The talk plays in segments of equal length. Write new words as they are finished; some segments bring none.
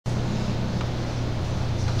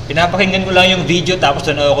Pinapakinggan ko lang yung video tapos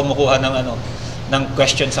doon ako kumukuha ng ng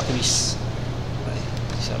question sa quiz. Okay.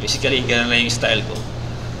 So basically, ganun lang yung style ko.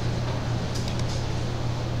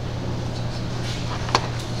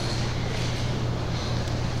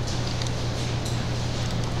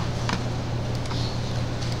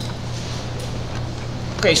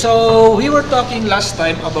 Okay, so we were talking last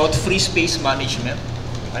time about free space management.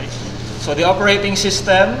 Right? So the operating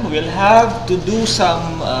system will have to do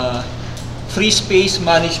some free space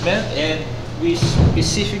management, and we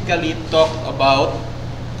specifically talk about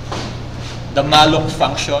the malloc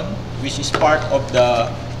function, which is part of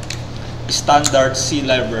the standard C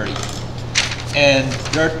library. And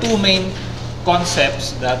there are two main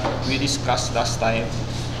concepts that we discussed last time.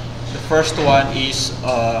 The first one is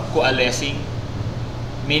coalescing,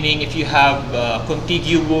 meaning if you have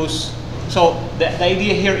contiguous. So the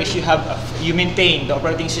idea here is the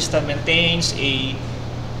operating system maintains a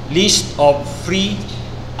list of free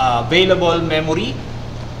available memory,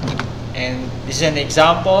 and this is an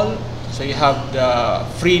example. So you have the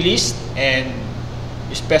free list, and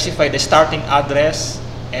you specify the starting address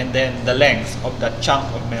and then the length of that chunk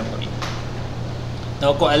of memory.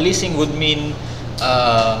 Now coalescing would mean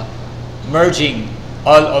merging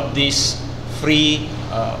all of these free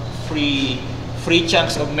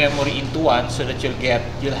chunks of memory into one, so that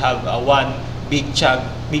you'll have one big chunk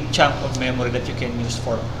of memory that you can use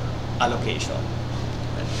for allocation.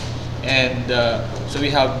 And so we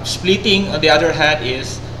have splitting. On the other hand,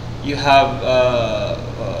 is you have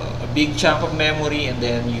a big chunk of memory and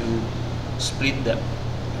then you split them.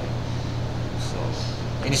 So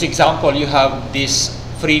in this example, you have this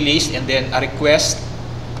free list, and then a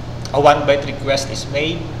 1-byte request is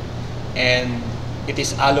made, and it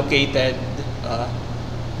is allocated.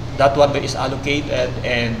 That 1-byte is allocated,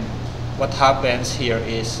 and what happens here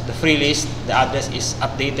is the free list, the address is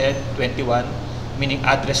updated 21, meaning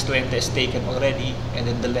address 20 is taken already, and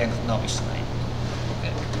then the length now is 9.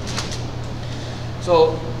 Okay.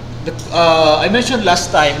 So I mentioned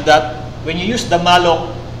last time that when you use the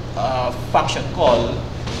malloc function call,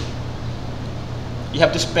 you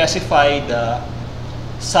have to specify the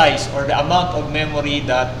size or the amount of memory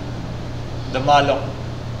that the malloc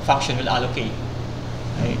function will allocate.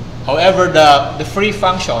 Okay. However, the free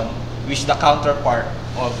function, which is the counterpart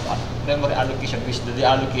of memory allocation, which is the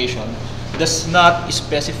deallocation, does not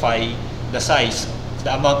specify the size,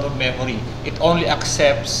 the amount of memory. It only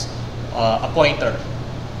accepts a pointer.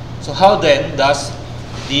 So how then does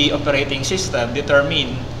the operating system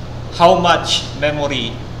determine how much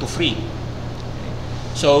memory to free?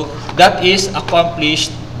 So that is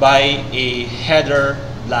accomplished by a header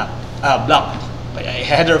block, a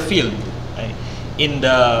header field in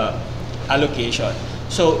the allocation.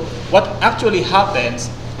 So what actually happens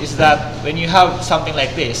is that when you have something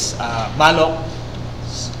like this, malloc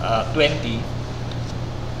 20,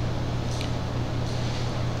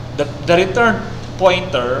 the return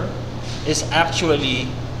pointer is actually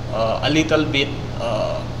a little bit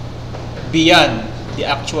beyond the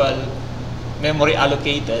actual memory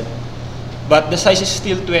allocated, but the size is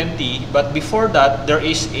still 20. But before that, there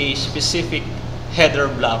is a specific header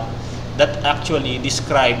block that actually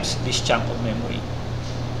describes this chunk of memory.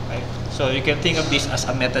 Right? So you can think of this as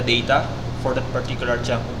a metadata for that particular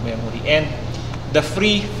chunk of memory, and the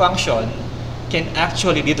free function can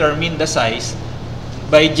actually determine the size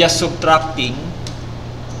by just subtracting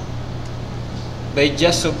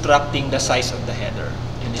the size of the header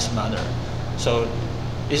in this manner. So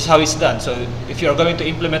this is how it's done. So if you're going to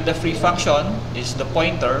implement the free function, this is the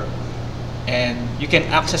pointer, and you can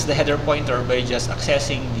access the header pointer by just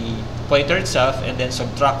accessing the pointer itself and then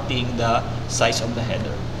subtracting the size of the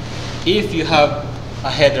header. If you have a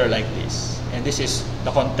header like this, and this is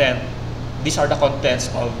the content, these are the contents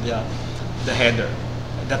of the header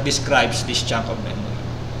that describes this chunk of memory.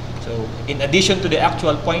 So in addition to the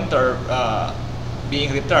actual pointer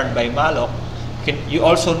being returned by malloc, you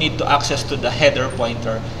also need to access to the header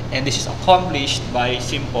pointer, and this is accomplished by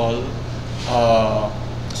simple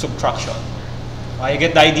subtraction. You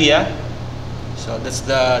get the idea? So that's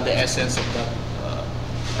the essence of the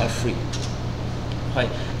free. Okay.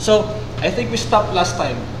 So I think we stopped last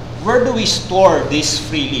time. Where do we store this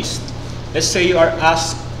free list? Let's say you are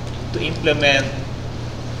asked to implement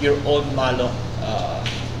your own malloc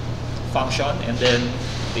function, and then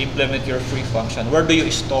to implement your free function. Where do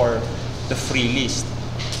you store the free list?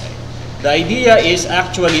 Okay. The idea is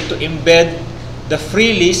actually to embed the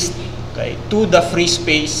free list, okay, to the free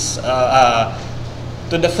space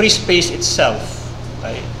itself.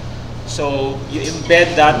 Okay. So you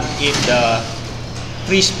embed that in the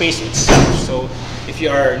free space itself. So if you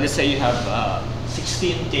are, let's say you have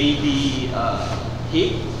 16 KB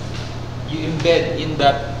heap, you embed in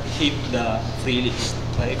that heap the free list,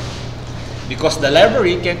 right? Because the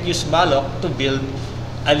library can't use malloc to build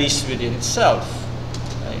a list within itself,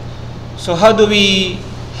 right? So how do we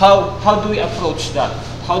approach that?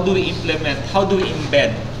 How do we implement? How do we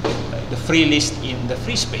embed, right, the free list in the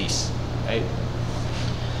free space, right?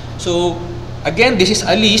 So again, this is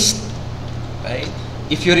a list, right?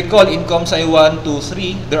 If you recall in ComSci 1, 2,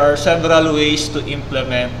 3, there are several ways to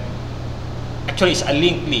implement. Actually, it's a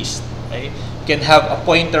linked list, right? You can have a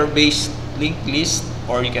pointer-based linked list,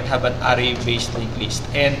 or you can have an array-based linked list.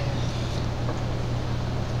 And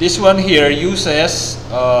this one here uses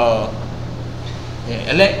a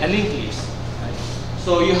linked list, right?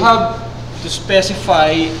 So you have to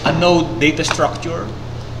specify a node data structure.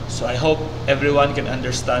 So I hope everyone can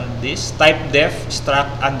understand this. Type def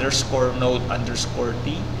struct underscore node underscore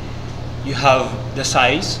t. You have the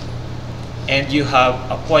size, and you have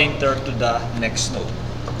a pointer to the next node.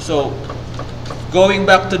 So going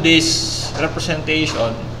back to this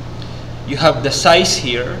representation, you have the size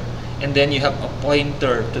here, and then you have a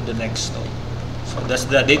pointer to the next node. So that's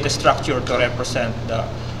the data structure to represent the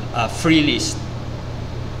free list.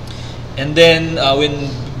 And then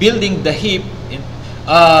when building the heap,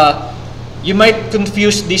 you might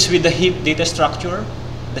confuse this with the heap data structure.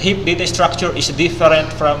 The heap data structure is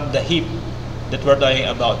different from the heap that we're talking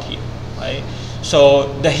about here, right?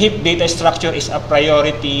 So the heap data structure is a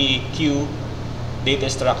priority queue data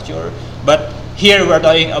structure, but here we're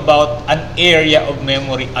talking about an area of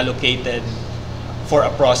memory allocated for a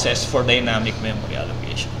process for dynamic memory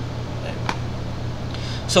allocation, right?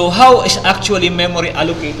 So how is actually memory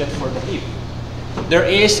allocated for the heap? There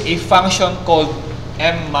is a function called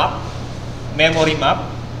mmap, memory map,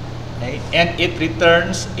 right? And it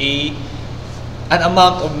returns an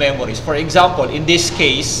amount of memories. For example, in this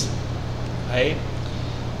case, right,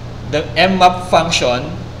 the mmap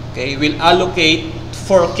function, okay, will allocate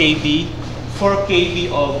 4 KB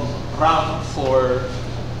of RAM for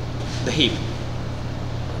the heap.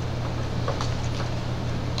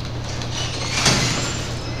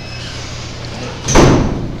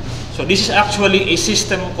 So this is actually a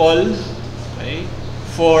system call, right,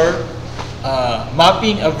 for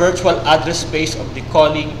mapping a virtual address space of the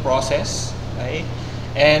calling process, right?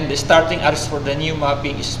 And the starting address for the new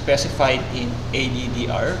mapping is specified in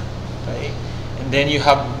ADDR, right? And then you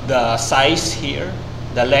have the size here,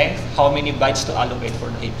 the length, how many bytes to allocate for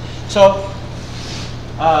the heap. So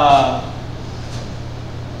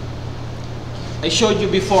I showed you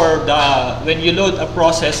before when you load a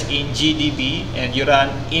process in GDB and you run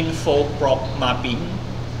info proc mapping,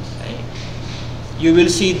 right, you will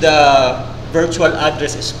see the virtual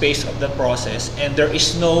address space of the process, and there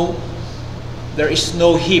is no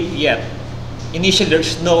heap yet. Initially, there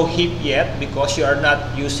is no heap yet because you are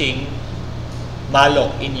not using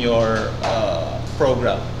malloc in your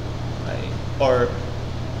program, right? Or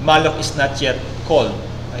malloc is not yet called,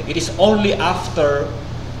 right? It is only after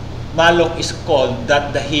malloc is called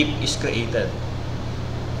that the heap is created.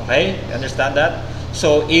 Okay, you understand that?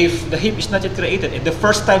 So if the heap is not yet created, and the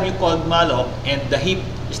first time you called malloc and the heap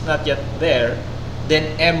is not yet there,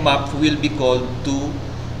 then mmap will be called to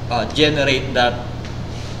generate that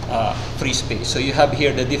free space. So you have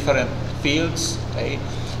here the different fields, right?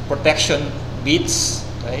 Protection bits,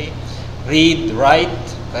 right? Read,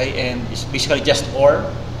 write, right? And it's basically just OR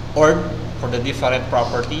for the different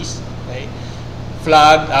properties, right?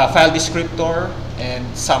 Flag, file descriptor, and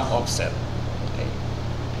sum offset. Okay.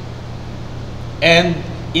 And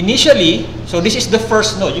initially, so this is the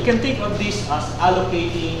first node. You can think of this as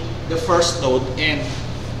allocating the first node, and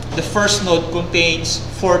the first node contains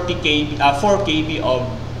 4 KB of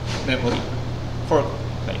memory, 4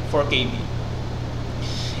 KB.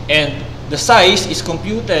 And the size is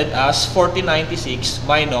computed as 4096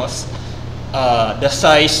 minus the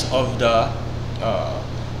size of the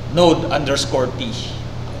node underscore t,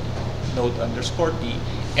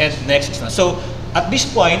 and next is not. So at this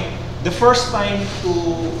point, the first time to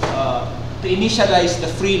initialize the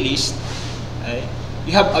free list, right,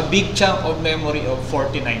 you have a big chunk of memory of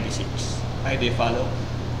 4096. Right, do you follow?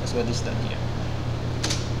 That's what is done here.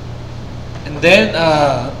 And then,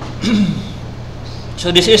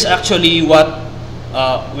 so this is actually what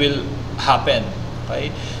will happen.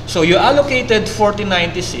 Right? So you allocated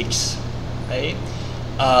 4096, right?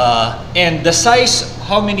 And the size,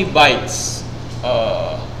 how many bytes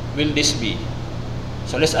will this be?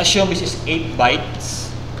 So let's assume this is 8 bytes.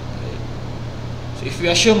 Right? So if we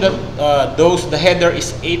assume that the header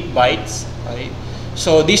is 8 bytes, right?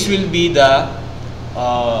 So this will be the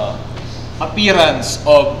appearance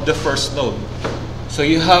of the first node. So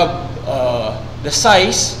you have the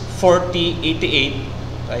size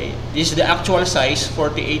 4088. Okay? This is the actual size,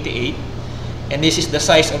 4088. And this is the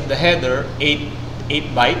size of the header, 8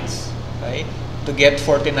 bytes. Okay? To get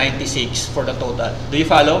 4096 for the total. Do you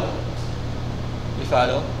follow? Do you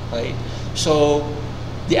follow? Okay. So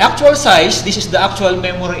the actual size, this is the actual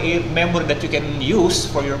memory that you can use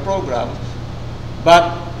for your program. But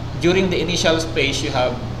during the initial space, you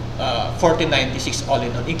have 4096 all in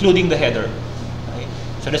all, including the header. Okay.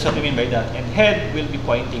 So that's what we mean by that. And head will be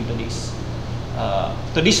pointing to this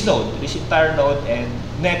node, to this entire node, and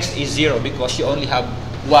next is 0 because you only have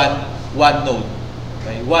one node.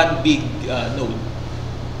 Okay, one big node.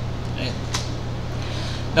 Okay.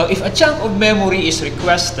 Now, if a chunk of memory is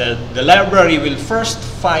requested, the library will first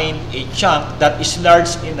find a chunk that is large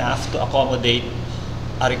enough to accommodate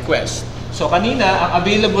a request. So, kanina, ang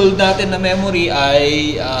available natin na memory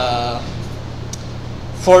ay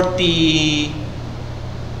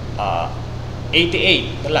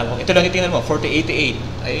 4088. Ito lang itingnan mo,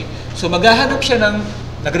 4088. Okay? So, maghahanap siya ng,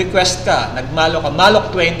 nag-request ka, malok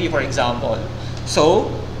 20 for example. So,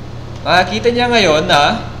 makikita niya ngayon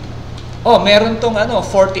na, meron tong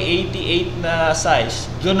 4088 na size.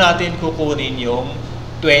 Doon natin kukunin yung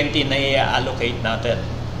 20 na i-allocate natin.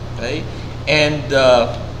 Okay? And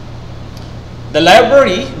the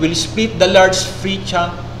library will split the large free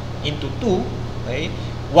chunk into two. Okay?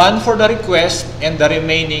 One for the request and the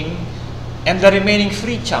remaining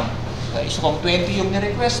free chunk. Okay? So, kung 20 yung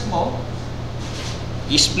ni-request mo,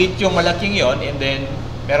 i-split yung malaking yon, and then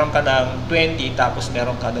meron ka ng 20 tapos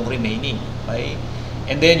meron ka ng remaining. Okay?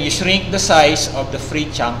 And then you shrink the size of the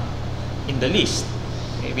free chunk in the list.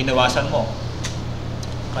 Okay? Binawasan mo.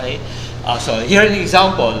 Okay? So here an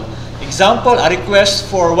example. Example, a request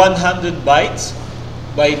for 100 bytes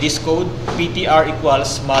by this code, ptr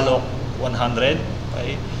equals malloc 100.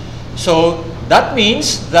 Okay? So that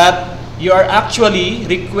means that you are actually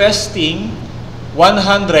requesting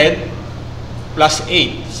 100 plus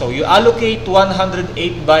 8. So you allocate 108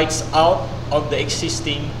 bytes out of the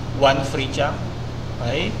existing one free chunk.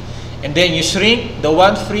 Okay? And then you shrink the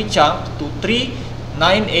one free chunk to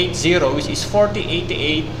 3980, which is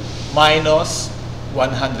 4088 minus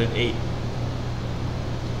 108.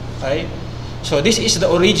 Okay? So this is the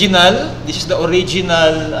original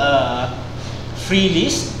free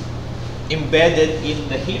list embedded in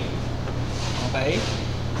the heap. Okay?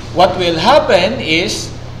 What will happen is,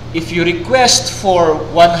 if you request for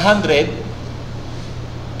 100,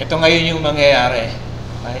 ito ngayon yung mangyayari.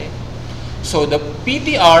 Okay? So, the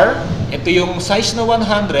PTR, ito yung size na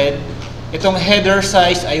 100, itong header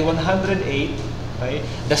size ay 108. Okay?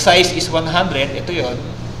 The size is 100, ito yon.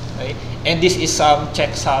 Okay? And this is some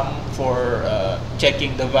checksum for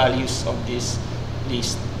checking the values of this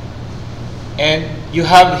list. And you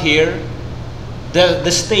have here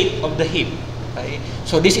the state of the heap. Okay?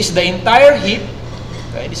 So, this is the entire heap.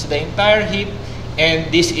 Okay, this is the entire heap,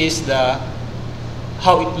 and this is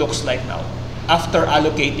how it looks like now after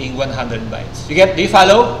allocating 100 bytes. Do you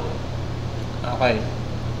follow? Okay.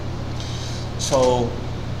 So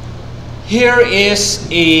here is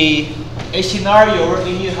a scenario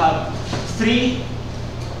wherein you have three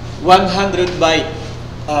 100 byte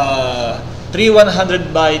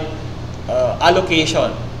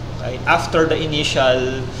allocation, right, after the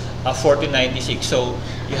initial 4096. So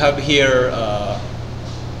you have here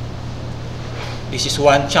this is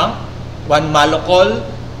one chunk, one malloc,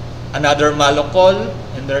 another malloc,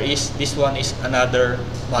 and this one is another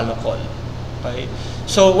malloc. Okay?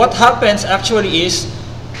 So what happens actually is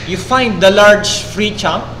you find the large free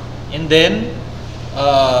chunk, and then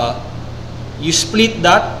you split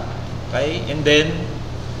that, okay? And then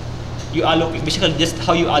you allocate, basically just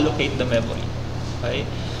how you allocate the memory. Okay?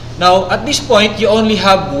 Now at this point you only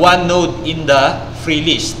have one node in the free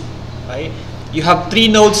list. Okay? You have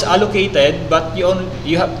 3 nodes allocated, but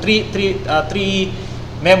you have three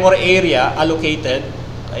memory area allocated,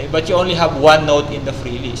 okay? But you only have one node in the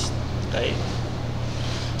free list. Okay?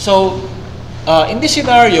 So in this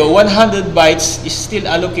scenario, 100 bytes is still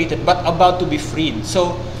allocated but about to be freed.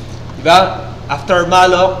 So, diba, after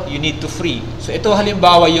malloc, you need to free. So ito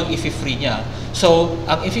halimbawa yung i-free niya. So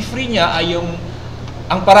ang i-free niya ay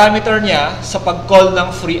ang parameter niya sa pag-call ng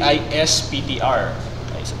free ay SPTR.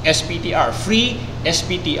 SPTR, free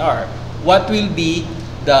SPTR. What will be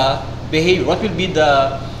the behavior? What will be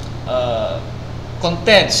the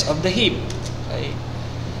contents of the heap? Okay.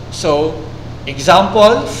 So,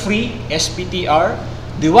 example, free SPTR.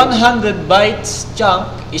 The 100 bytes chunk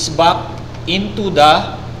is back into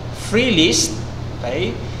the free list.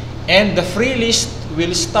 Okay. And the free list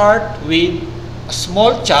will start with a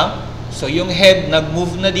small chunk. So, yung head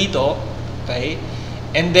nag-move na dito. Okay.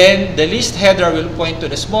 And then, the least header will point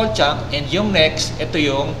to the small chunk, and yung next, ito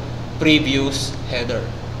yung previous header.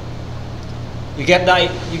 You get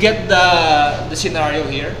the scenario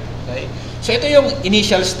here? Okay? So, ito yung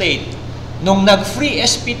initial state. Nung nag-free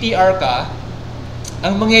SPTR ka,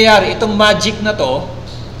 ang mangyayari, itong magic na to,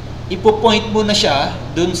 ipo-point mo na siya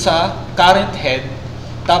dun sa current head,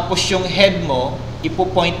 tapos yung head mo,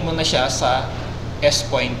 ipo-point mo na siya sa S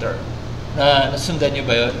pointer. Nasundan nyo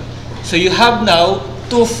ba yun? So you have now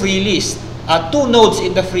two nodes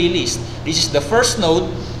in the free list. This is the first node,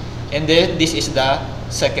 and then this is the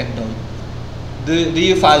second node. Do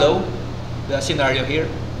you follow the scenario here?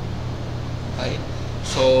 Okay.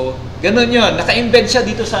 So, ganun yun. Naka-embed siya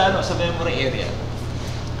dito sa memory area.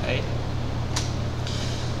 Okay.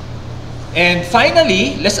 And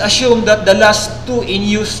finally, let's assume that the last two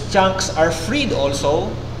in-use chunks are freed also.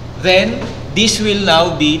 Then, this will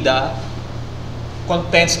now be the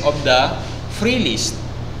contents of the free list.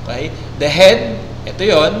 Okay? The head, ito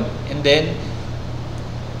yon, and then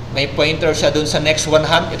may pointer siya dun sa next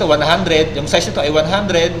 100. Ito 100, yung size nito ay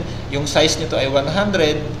 100, yung size nito ay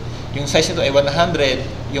 100, yung size nito ay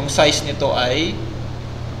 100, yung size nito ay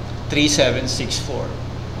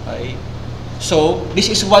 3764. Okay? So, this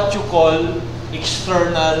is what you call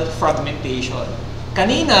external fragmentation.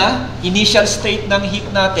 Kanina, initial state ng heap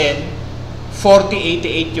natin,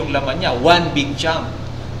 4088 yung laman niya, one big chunk.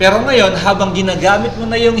 Pero ngayon, habang ginagamit mo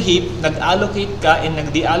na yung heap, nag-allocate ka and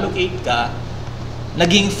nag-deallocate ka,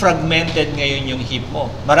 naging fragmented ngayon yung heap mo.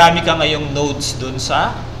 Marami ka ngayong nodes dun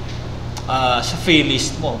sa free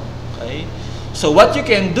list mo. Okay? So, what you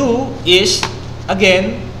can do is,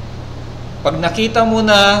 again, pag nakita mo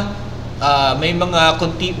na may mga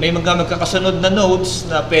magkakasunod na nodes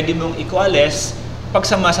na pwede mong i-coalesce,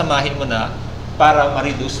 pagsama-samahin mo na para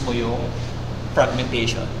ma-reduce mo yung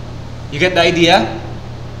fragmentation. You get the idea?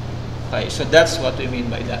 Okay, so that's what we mean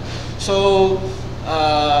by that. So,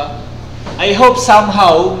 I hope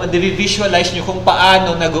somehow ma-visualize nyo kung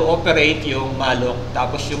paano nag-ooperate yung malloc,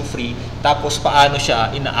 tapos yung free, tapos paano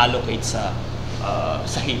siya ina-allocate sa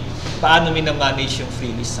heap. Paano mina-manage yung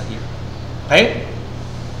free list sa heap. Okay?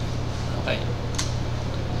 Okay.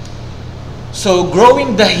 So,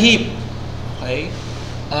 growing the heap. Okay?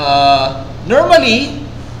 Normally,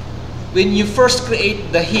 when you first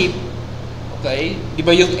create the heap, okay, di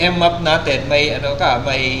ba yung mmap natin, may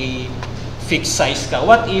fixed size ka.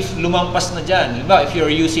 What if lumampas na dyan? Diba, if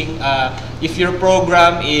you're using, if your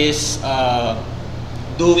program is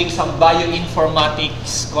doing some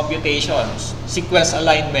bioinformatics computations, sequence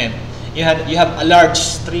alignment, you have a large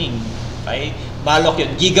string, okay? Malloc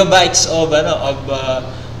yun, gigabytes of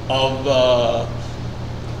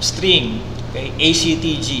string, okay,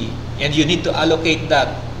 ACTG, and you need to allocate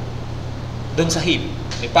that dun sa heap.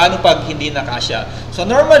 Okay, paano pag hindi nakasya? So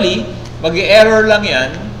normally, mag-error lang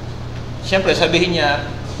yan. Siyempre, sabihin niya,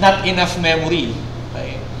 not enough memory.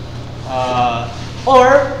 Okay?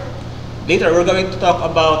 Or, later, we're going to talk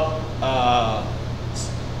about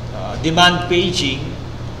demand paging.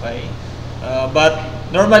 Okay? But,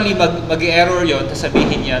 normally, mag-error yun,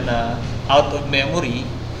 sabihin niya na out of memory.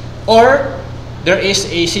 Or, there is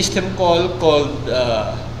a system called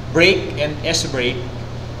break and S-break,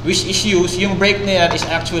 which is used, yung break na yan is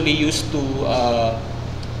actually used to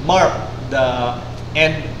mark the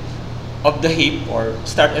end of the heap or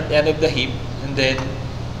start and end of the heap, and then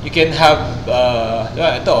you can have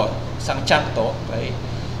ito, isang chunk to, okay?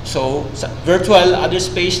 So, sa virtual other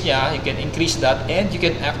space niya, you can increase that, and you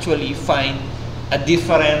can actually find a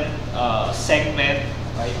different segment,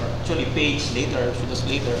 okay, or actually page later,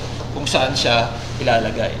 kung saan siya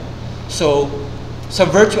ilalagay. So, sa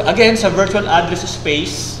virtual address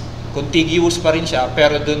space, contiguous pa rin siya,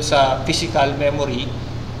 pero dun sa physical memory,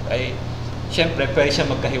 okay, syempre, pwede siya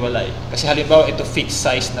magkahiwalay. Kasi halimbawa, ito fixed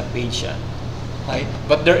size na page siya. Okay?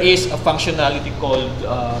 But there is a functionality called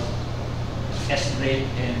S-break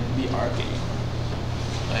and BRK.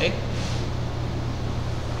 Okay?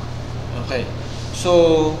 Okay.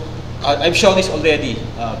 So, I've shown this already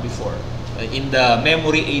before in the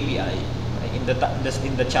memory API, in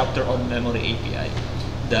the chapter on memory API,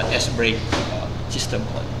 the S-break system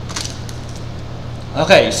call.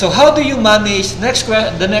 Okay, so how do you manage,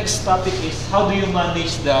 the next topic is how do you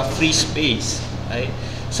manage the free space? Okay?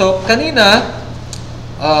 So, kanina,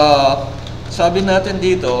 sabi natin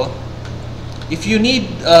dito, if you need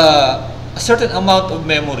a certain amount of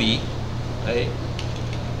memory, okay,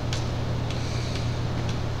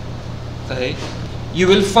 you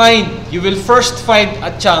will first find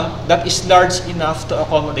a chunk that is large enough to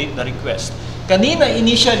accommodate the request. Kanina,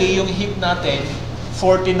 initially, yung heap natin,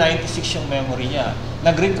 4096 yung memory niya.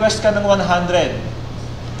 Nag-request ka ng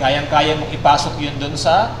 100. kayang-kaya mong ipasok yun dun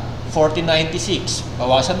sa 4096.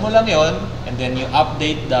 Bawasan mo lang yon, and then you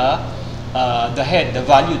update the head, the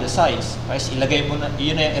value, the size. Kasi ilagay mo na,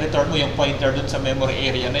 yun na yung return mo, yung pointer dun sa memory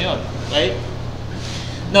area na yon. Right?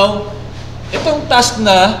 Now, itong task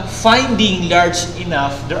na finding large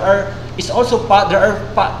enough, there are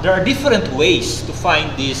different ways to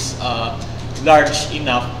find this large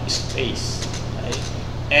enough space. Right?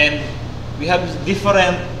 And we have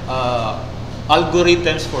different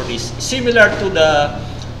algorithms for this, similar to the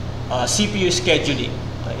CPU scheduling.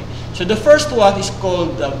 Right? So the first one is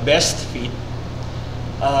called the best fit.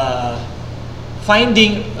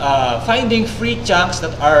 Finding free chunks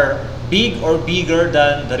that are big or bigger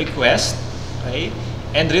than the request, right?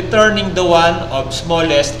 And returning the one of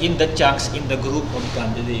smallest in the chunks in the group of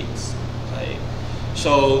candidates. Right?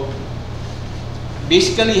 So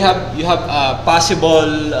basically, you have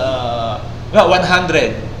possible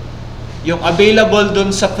 100. Yung available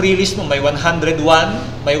dun sa free list mo, may 101,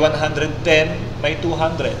 may 110, may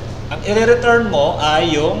 200. Ang i-return mo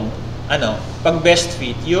ay yung, pag best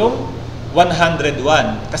fit, yung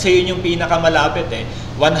 101. Kasi yun yung pinakamalapit eh.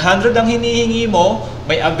 100 ang hinihingi mo,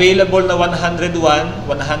 may available na 101,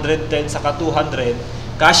 110, saka 200.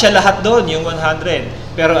 Kasya lahat doon, yung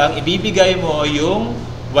 100. Pero ang ibibigay mo yung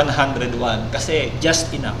 101 kasi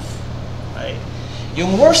just enough. Okay?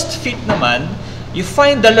 Yung worst fit naman, you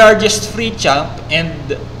find the largest free chunk and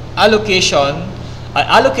allocate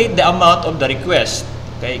the amount of the request.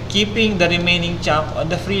 Okay, keeping the remaining chunk on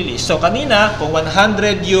the free list. So kanina, kung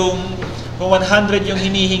 100 yung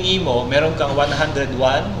hinihingi mo, meron kang 101,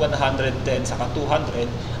 110 saka 200.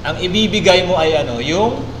 Ang ibibigay mo ay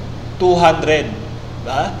yung 200,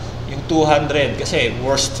 ba? Yung 200 kasi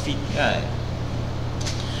worst fit nga eh.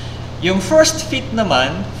 Yung first fit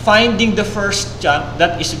naman, finding the first chunk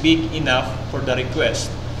that is big enough for the request.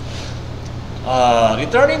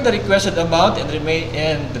 Returning the requested amount and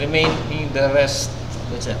remaining the rest.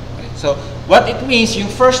 That's it. Okay. So, what it means, yung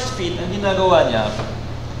first fit, ang ginagawa niya,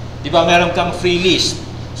 di ba meron kang free list.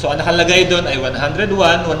 So, ang nakalagay doon ay 101,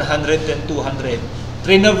 110, 200.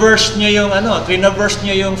 Trinaverse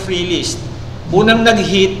niya yung free list. Unang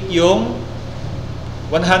nag-hit yung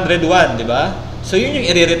 101, di ba? So, yun yung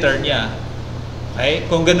i-return niya. Okay?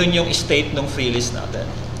 Kung ganun yung state ng free list natin.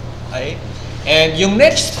 Okay? And yung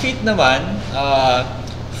next fit naman,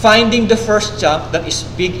 finding the first chunk that is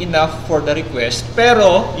big enough for the request.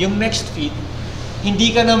 Pero, yung next fit, hindi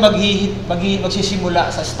ka na magsisimula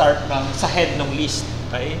sa sa head ng list.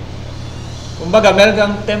 Okay? Kumbaga, meron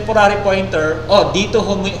kang temporary pointer, dito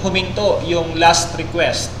huminto yung last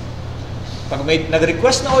request. Pag may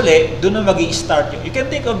nag-request na uli, doon na mag-i-start yun. You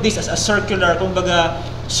can think of this as a circular, kumbaga,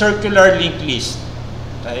 circular linked list.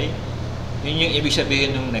 Okay? Yun yung ibig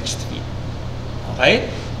sabihin ng next fit.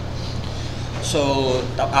 Okay? So,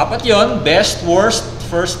 apat yon: best, worst,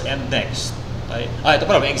 first, and next. Okay? Ito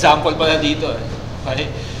pala, may example pala dito.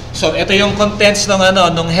 Okay? So, ito yung contents ng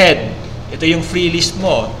head. Ito yung free list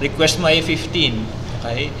mo. Request mo ay 15.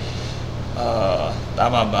 Okay?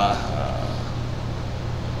 Tama ba?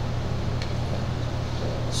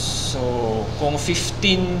 So, kung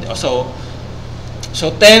 15, so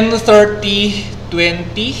 10, 30, 20,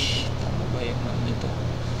 tama ba yung nito?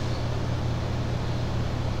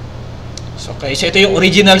 So, okay, so ito yung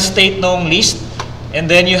original state ng list. And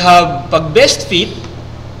then you have, pag best fit,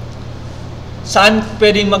 saan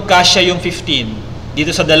pwedeng magkasya yung 15?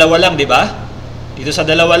 Dito sa dalawa lang, di ba? Dito sa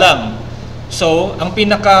dalawa lang. So, ang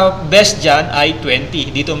pinaka-best dyan ay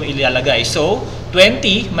 20. Dito mo ilalagay. So,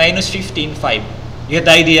 20 minus 15, 5. You get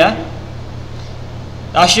the idea?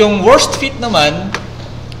 Tapos yung worst fit naman,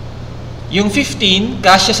 yung 15,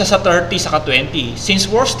 kasya sa 30 saka 20. Since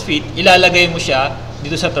worst fit, ilalagay mo siya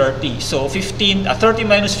dito sa 30. So 30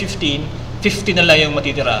 minus 15, 50 na lang yung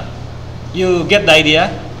matitira. You get the idea?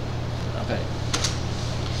 Okay.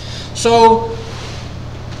 So,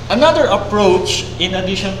 another approach in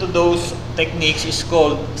addition to those techniques is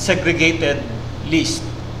called segregated list.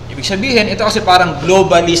 Ibig sabihin, ito kasi parang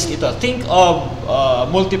global list ito. Think of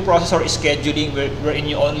multiprocessor scheduling wherein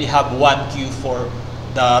you only have one queue for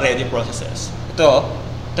the ready processes. Ito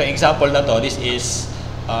example na to, this is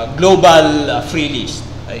global free list.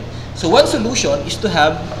 Right? So one solution is to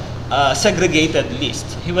have segregated list.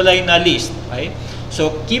 Hiwalay na list. Right?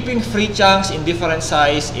 So keeping free chunks in different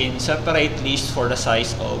size in separate lists for the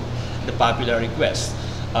size of the popular request.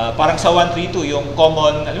 Parang sa 132, yung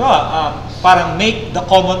common, parang make the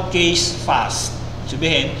common case fast.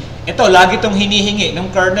 Sabihin, ito, lagi itong hinihingi ng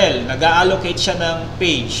kernel, nag-allocate siya ng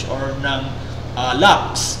page or ng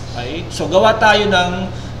locks. Okay? So, gawa tayo ng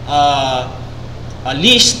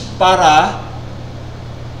list para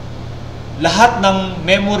lahat ng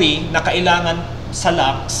memory na kailangan sa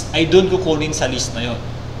locks ay doon kukunin sa list na yon.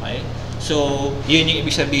 Okay? So, yun yung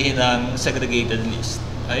ibig sabihin ng segregated list.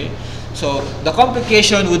 Okay? So, the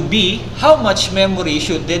complication would be how much memory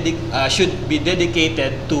should be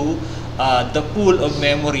dedicated to the pool of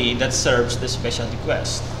memory that serves the special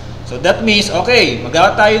request. So, that means, okay,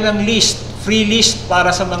 magawa tayo ng list, free list para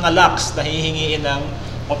sa mga locks na hihingiin ng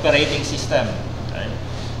operating system. Okay?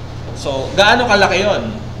 So, gaano kalaki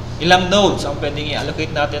yon? Ilang nodes ang pwedeng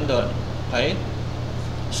i-allocate natin doon. Okay?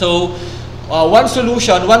 So, one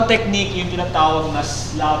solution, one technique yung tinatawag na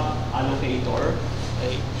slab allocator.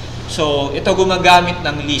 Okay? So, ito gumagamit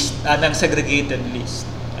ng list, ng segregated list.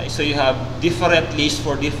 Okay? So, you have different lists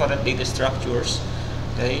for different data structures.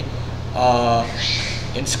 Okay?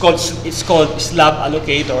 It's called slab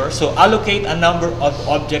allocator. So, allocate a number of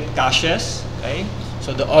object caches. Okay?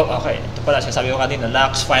 So, ito pala, sabi ko kanina,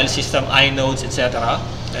 locks, file system, inodes, etc.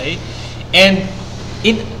 Okay? And,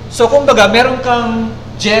 so kumbaga, meron kang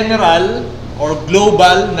general or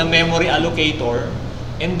global na memory allocator,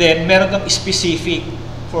 and then meron kang specific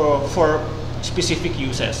for specific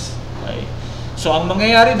uses. Okay? So, ang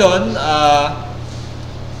mangyayari doon,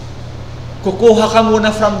 kukuha ka muna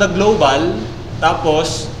from the global,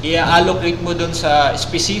 tapos i-allocate mo doon sa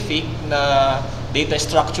specific na data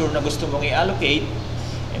structure na gusto mong i-allocate,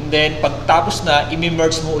 and then pagtapos na,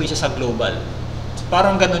 i-merge mo ulit siya sa global.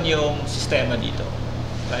 Parang ganun yung sistema dito.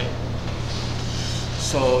 Right?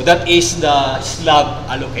 So, that is the slab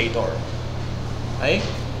allocator. Okay?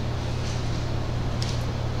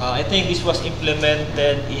 I think this was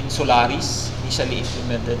implemented in Solaris. Initially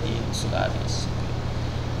implemented in Solaris. Okay.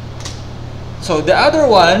 So, the other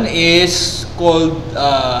one is called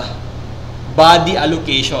body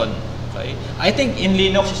allocation. Okay? I think in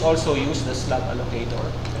Linux is also used the slab allocator.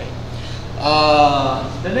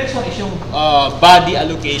 The next one is yung body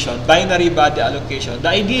allocation, binary body allocation. The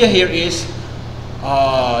idea here is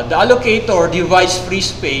the allocator divides free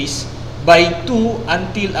space by 2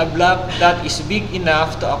 until a block that is big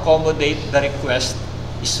enough to accommodate the request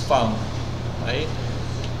is found. Okay?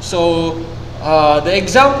 So, the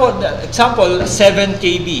example 7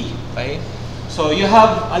 KB. Okay? So, you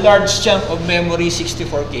have a large chunk of memory,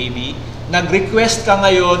 64 KB. Nag-request ka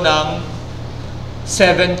ngayon ng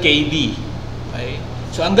 7 KB. Okay?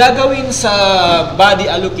 So, ang gagawin sa body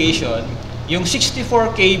allocation, yung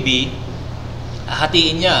 64 KB,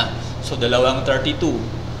 hatiin niya. So, dalawang 32.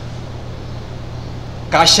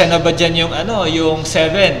 Kasya na ba dyan yung, yung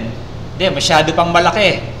 7? Hindi, masyado pang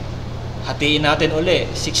malaki. Hatiin natin uli.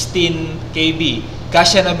 16 KB.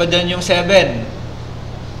 Kasya na ba dyan yung 7?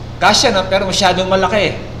 Kasya na, pero masyadong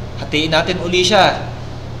malaki. Hatiin natin uli siya.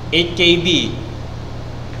 8 KB.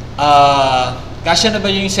 Kasya na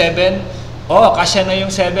ba yung 7? Oh, kasya na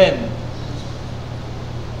yung 7.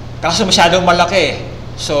 Kaso masyadong malaki.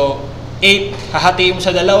 So, 8, hahatiin mo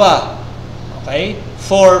sa dalawa. Okay?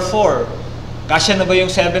 4, 4. Kasya na ba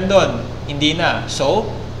yung 7 doon? Hindi na.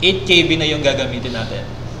 So, 8 KB na yung gagamitin natin.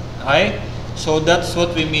 Okay? So, that's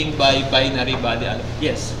what we mean by binary body allocation.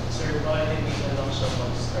 Yes? Sir, bakit hindi na lang siya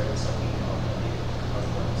mag-start sa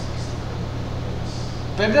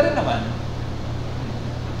Pwede rin naman.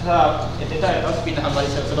 Ito, pinakamali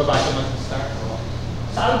sa baba siya mag-start.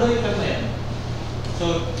 Sa algorithm na yan.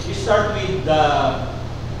 So, you start with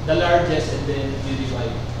the largest and then you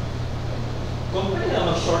divide. Kung pwede na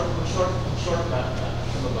mag-shortcut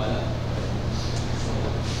sa baba lang.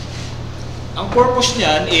 Ang purpose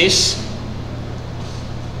niyan is,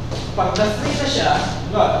 pag na-free na siya,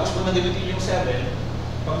 diba, tapos kung nadibitin yung 7,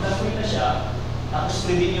 pag na-free na siya, tapos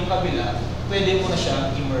free din yung kabila, pwede mo na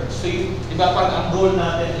siya i-merge. So, diba, pag ang goal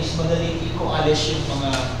natin is madaling i-coalesce yung mga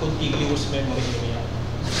contiguous memory area.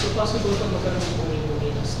 So, possible pa magkaroon ng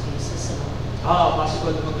buming-buming ng spaces?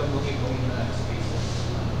 Possible na magkaroon na spaces.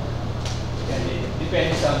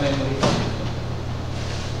 Depende sa memory.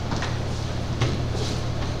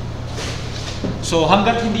 So,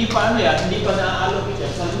 hanggat hindi pa hindi pa na-allocate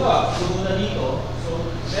yan. Sabi ba, muna dito, so,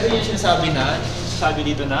 meron yung sinasabi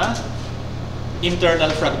dito na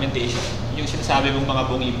internal fragmentation. Yung sinasabi mong mga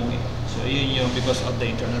bungi-bungi. So, yun yung because of the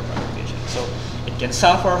internal fragmentation. So, it can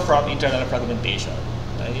suffer from internal fragmentation.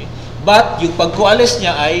 Okay? But, yung pag-coalesce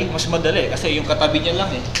niya ay mas madali kasi yung katabi niya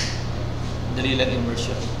lang dali lang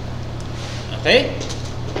immersion. Okay?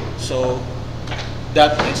 So,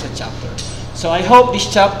 that is a chapter. So, I hope this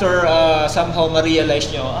chapter somehow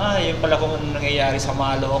ma-realize nyo, yun pala kung nangyayari sa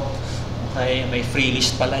Malok. Okay, may free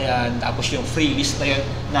list pala yan. Tapos yung free list na yun,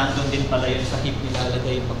 nandun din pala yun sa heap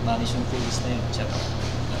nilalagay yung pag-manage yung free list na yun, etc.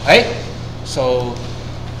 Okay? So,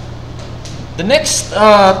 The next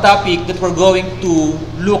topic that we're going to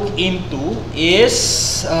look into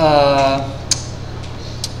is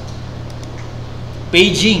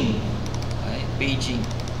paging. Okay, paging.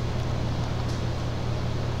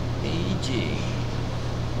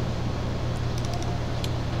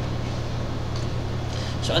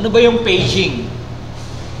 So ano ba yung paging?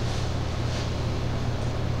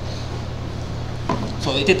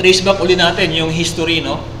 So iti-trace back uli natin yung history,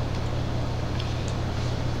 no?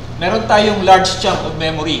 Meron tayong large chunk of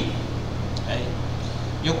memory. Okay?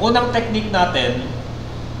 Yung unang technique natin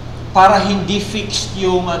para hindi fixed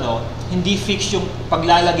yung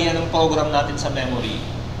paglalagyan ng program natin sa memory.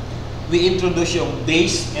 We introduce yung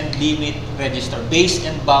base and limit register, base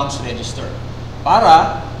and bounds register.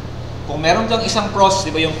 Para kung meron kang isang process,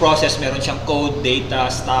 di ba yung process meron siyang code, data,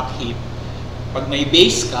 stack, heap. Pag may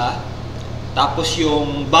base ka, tapos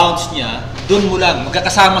yung bounds niya, dun mo lang,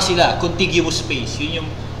 magkakasama sila, contiguous space. Yun yung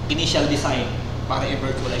initial design para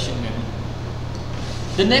i-virtualize yung memory.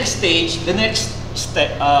 The next stage, the next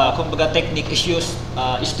step, kumbaga technique is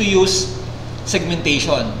to use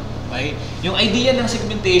segmentation. Okay? Yung idea ng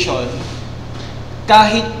segmentation,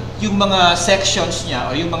 kahit yung mga sections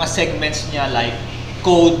niya o yung mga segments niya like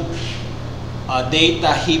code,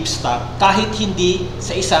 data, heap, stack, kahit hindi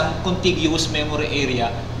sa isang contiguous memory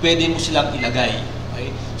area, pwede mo silang ilagay.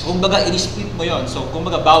 Okay? So, kumbaga, i-split mo yon. So,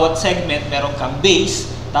 kumbaga, bawat segment, meron kang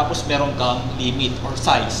base, tapos meron kang limit or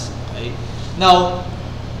size. Okay? Now,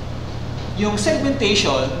 yung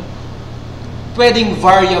segmentation, pwedeng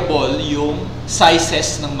variable yung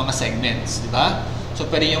sizes ng mga segments. Di ba? So,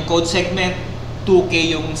 pwede yung code segment,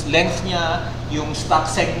 2K yung length niya, yung stack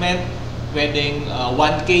segment, pwedeng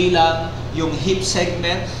 1K lang, yung heap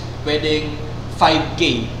segment, pwedeng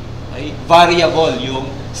 5K. Okay? Variable yung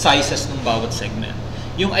sizes ng bawat segment.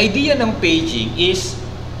 Yung idea ng paging is,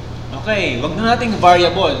 okay, wag na nating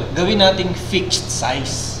variable, gawin nating fixed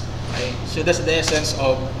size. Okay? So that's the essence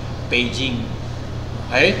of paging.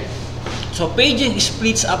 Okay? So paging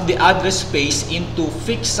splits up the address space into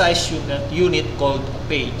fixed size unit called a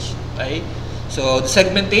page. Okay? So the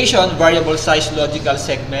segmentation, variable size logical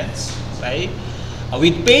segments. Okay?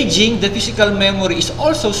 With paging, the physical memory is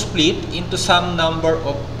also split into some number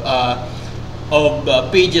of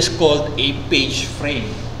pages called a page frame.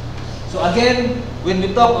 So again, when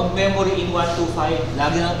we talk of memory in 125,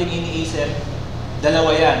 lagi natin iniisip,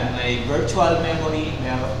 dalawa yan. May virtual memory,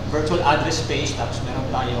 may virtual address space, tapos meron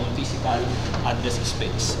tayong physical address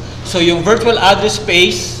space. So yung virtual address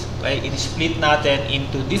space, okay, in-split natin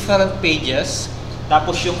into different pages,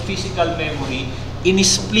 tapos yung physical memory,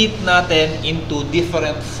 in-split natin into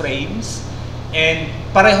different frames, and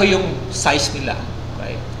pareho yung size nila.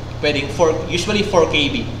 Okay? Pwedeng usually 4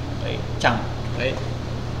 KB, okay? Chunk. Okay?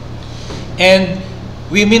 And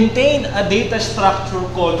we maintain a data structure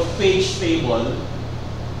called page table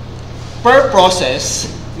per process,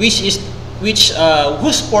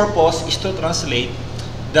 whose purpose is to translate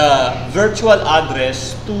the virtual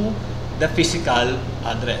address to the physical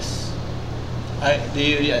address. Do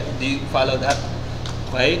you follow that?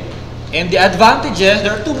 Okay? And the advantages,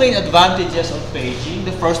 there are two main advantages of paging.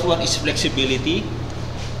 The first one is flexibility.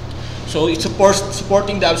 So it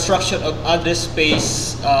supporting the abstraction of address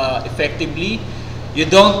space effectively. You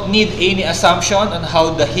don't need any assumption on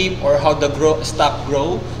how the heap or how the stack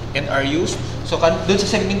grow and are used. So dun sa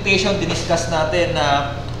segmentation, diniscuss natin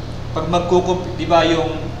na pag di ba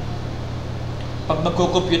pag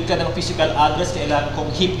magko-compute ka ng physical address, kailangan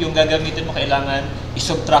kung heap yung gagamitin mo, kailangan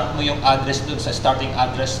i-subtract mo yung address dun sa starting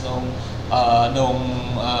address nung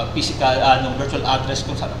virtual address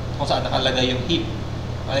kung saan nakalagay yung heap.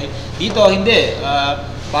 Okay? Dito hindi,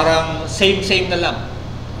 parang same na lang.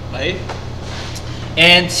 Okay?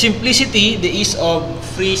 And simplicity, the ease of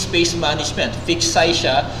free space management. Fixed size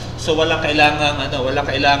siya, so walang kailangang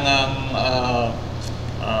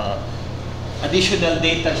additional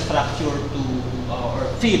data structure to or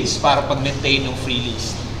fields para pag-maintain ng free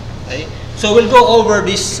list. Okay? So we'll go over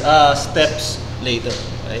these steps later.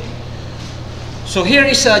 Okay? So here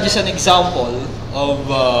is just an example of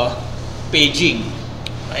paging.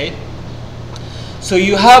 Right? So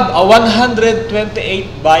you have a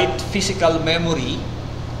 128-byte physical memory.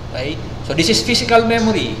 Right? So this is physical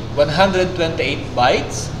memory, 128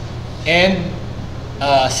 bytes, and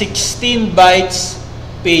 16 bytes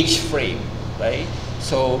page frame. Right?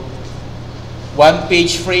 So, one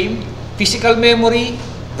page frame, physical memory,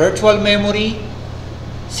 virtual memory,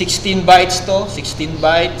 16 bytes to, 16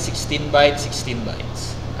 bytes, 16 bytes, 16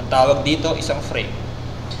 bytes. Ang tawag dito, isang frame.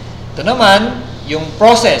 Ito naman, yung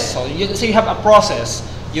process. So you have a process.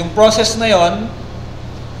 Yung process na yon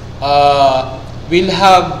will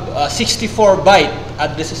have 64-byte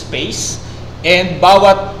address space, And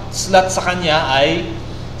bawat slot sa kanya ay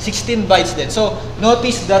 16 bytes din. So,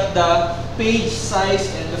 notice that the page size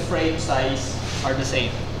and the frame size are the same.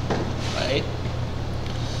 Right?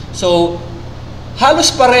 So, halos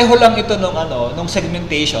pareho lang ito nung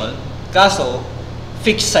segmentation. Kaso,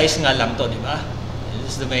 fixed size nga lang to, di ba?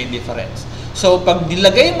 This is the main difference. So, pag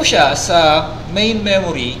nilagay mo siya sa main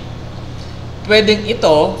memory, pwedeng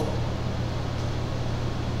ito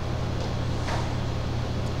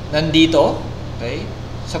nandito, okay?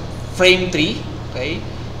 Sa frame 3, okay?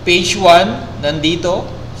 Page 1 nandito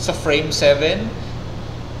sa frame 7.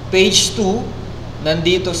 Page 2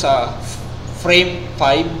 nandito sa frame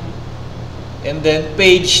 5. And then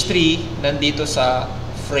page 3 nandito sa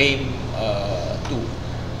frame 2.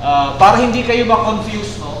 Para hindi kayo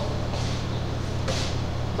ma-confuse, no?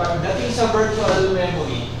 Pagdating sa virtual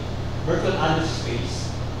memory, virtual address space,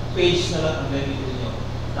 page na lang ang gamitin nyo.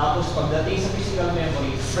 Tapos pagdating sa physical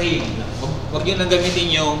memory, frame lang. Huwag nyo nang gamitin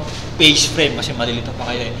yung page frame kasi malilito pa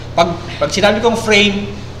kayo. Pag sinabi kong frame,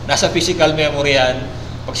 nasa physical memory yan.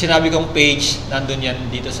 Pag sinabi kong page, nandun yan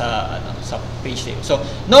dito sa page table. So,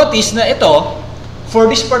 notice na ito, for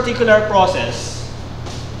this particular process,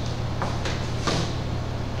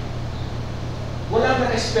 wala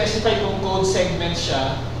na-specify kung code segment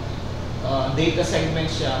siya, data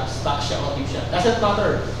segment siya, stack siya, octave siya. Doesn't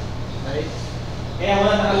matter. Right? Kaya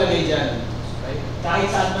wala nakalagay dyan. Right?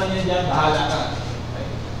 Kahit saan man yan dyan, bahala ka.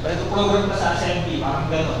 Right? Pero ito program ka sa assembly,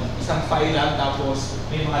 parang gano'n. Isang file lang, tapos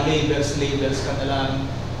may mga labels ka na lang,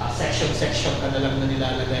 section ka na lang na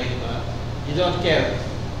nilalagay, diba? You don't care.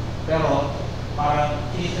 Pero, parang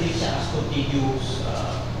tinitreat siya as contiguous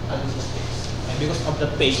address space. And because of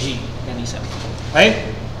the paging mechanism.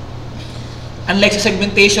 Right? Unlike sa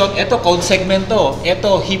segmentation, ito code segment to,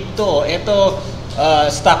 ito heap to, ito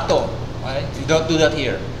stack to. Right? You don't do that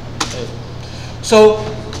here. Okay. So,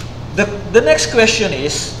 the next question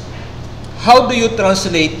is, how do you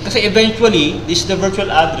translate, kasi eventually, this is the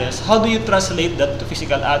virtual address, how do you translate that to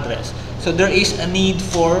physical address? So, there is a need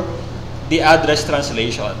for the address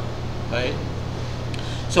translation. Right?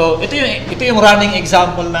 So, ito yung running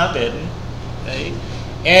example natin. Okay?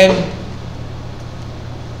 And,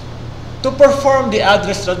 to perform the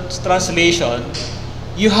address translation,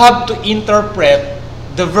 you have to interpret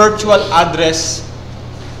the virtual address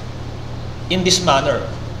in this manner.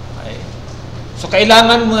 Okay? So,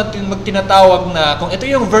 kailangan mo natin magtinatawag na, kung ito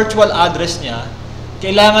yung virtual address niya,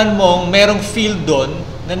 kailangan mong merong field doon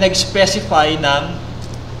na nag-specify ng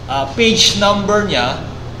page number niya,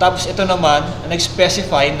 tapos ito naman,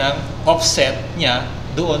 nag-specify ng offset niya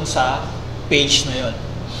doon sa page na yun.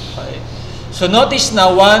 Okay? So, notice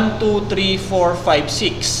na 1, 2, 3, 4, 5,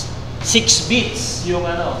 6. 6 bits yung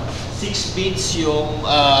 6 bits yung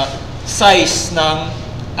size ng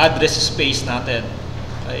address space natin.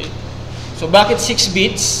 Okay? So, bakit 6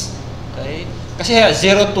 bits? Okay? Kasi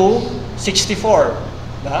 0 to 64.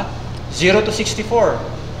 Diba? 0 to 64.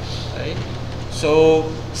 Okay?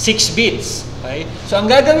 So, 6 bits. Okay? So,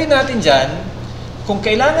 ang gagawin natin dyan, kung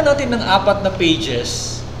kailangan natin ng 4 na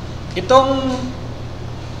pages, itong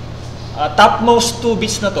topmost 2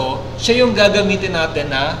 bits na to, siya yung gagamitin natin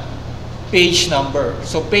na page number.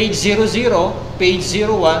 So, page 00, page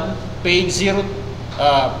 01, page 0,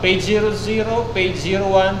 page 00, page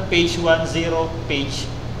 01, page 10, page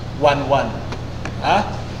 11.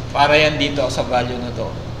 Para yan dito sa value na to.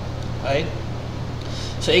 Okay?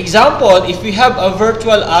 So, example, if we have a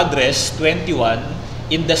virtual address 21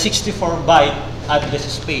 in the 64-byte address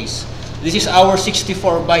space. This is our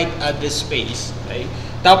 64-byte address space. Okay?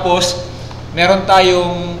 Tapos, meron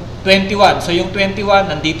tayong 21. So, yung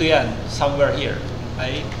 21, nandito yan. Somewhere here.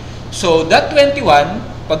 Okay? So, that 21,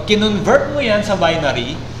 pag kinonvert mo yan sa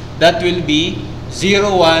binary, that will be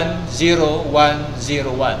 010101.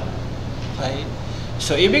 Okay?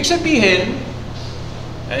 So, ibig sabihin,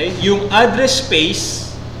 okay, yung address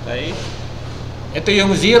space, okay, ito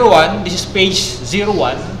yung 01, this is page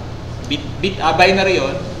 01, binary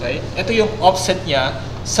yun, okay? Ito yung offset niya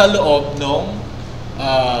sa loob ng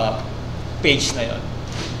page na yun.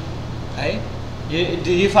 Okay?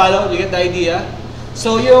 Do you follow? Do you get the idea?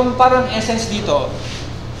 So, yung parang essence dito,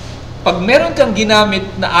 pag meron kang ginamit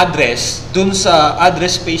na address dun sa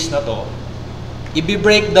address space na to,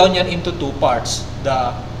 i-break down yan into 2 parts.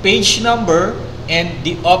 The page number and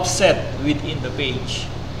the offset within the page.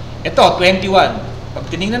 Ito, 21. Pag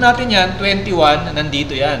tinignan natin yan, 21,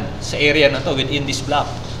 nandito yan sa area na to within this block.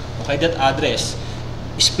 Okay, that address.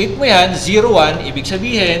 Split mo yan, 01, ibig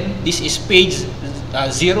sabihin, this is page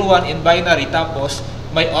 01 in binary, tapos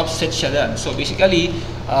may offset siya dyan. So basically,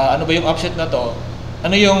 ano ba yung offset na to?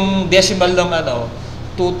 Ano yung decimal ng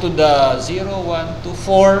 2 to the 0, 1, 2,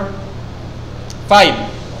 4,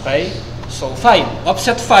 5. Okay? So, 5.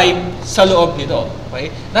 Offset 5 sa loob nito. Okay?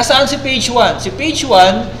 Nasaan si page 1? Si page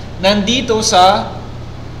 1, nandito sa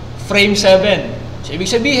frame 7. So, ibig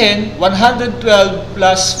sabihin, 112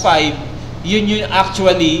 plus 5, yun yung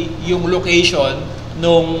actually yung location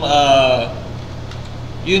nung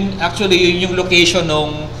yun yung location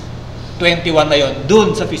nung 21 na yun,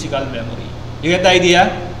 dun sa physical memory. You get the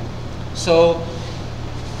idea? So,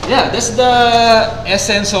 yeah, that's the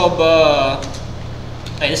essence of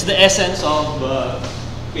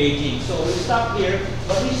paging. So, we'll stop here,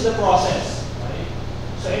 but this is the process. Okay?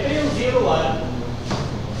 So, ito yung 01.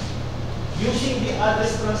 Using the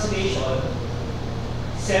address translation,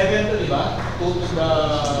 7 to, di ba? 2 to the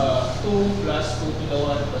 2 plus 2 to the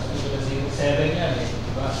 1 plus 2 to the 0. 7 yan eh.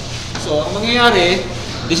 Diba? So, ang mangyayari,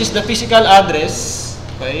 this is the physical address.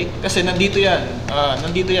 Okay? Kasi nandito yan.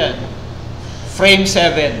 Nandito yan. Frame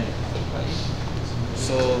 7. Okay?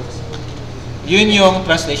 So, yun yung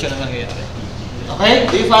translation na nangyayari. Okay?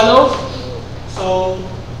 Do you follow? So,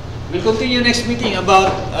 we'll continue next meeting about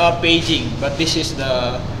paging. But this is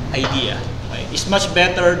the idea. Okay? It's much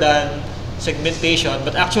better than segmentation.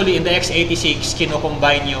 But actually, in the x86,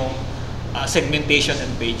 kino-combine yung segmentation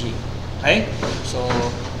and paging. Okay? So,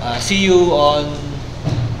 see you on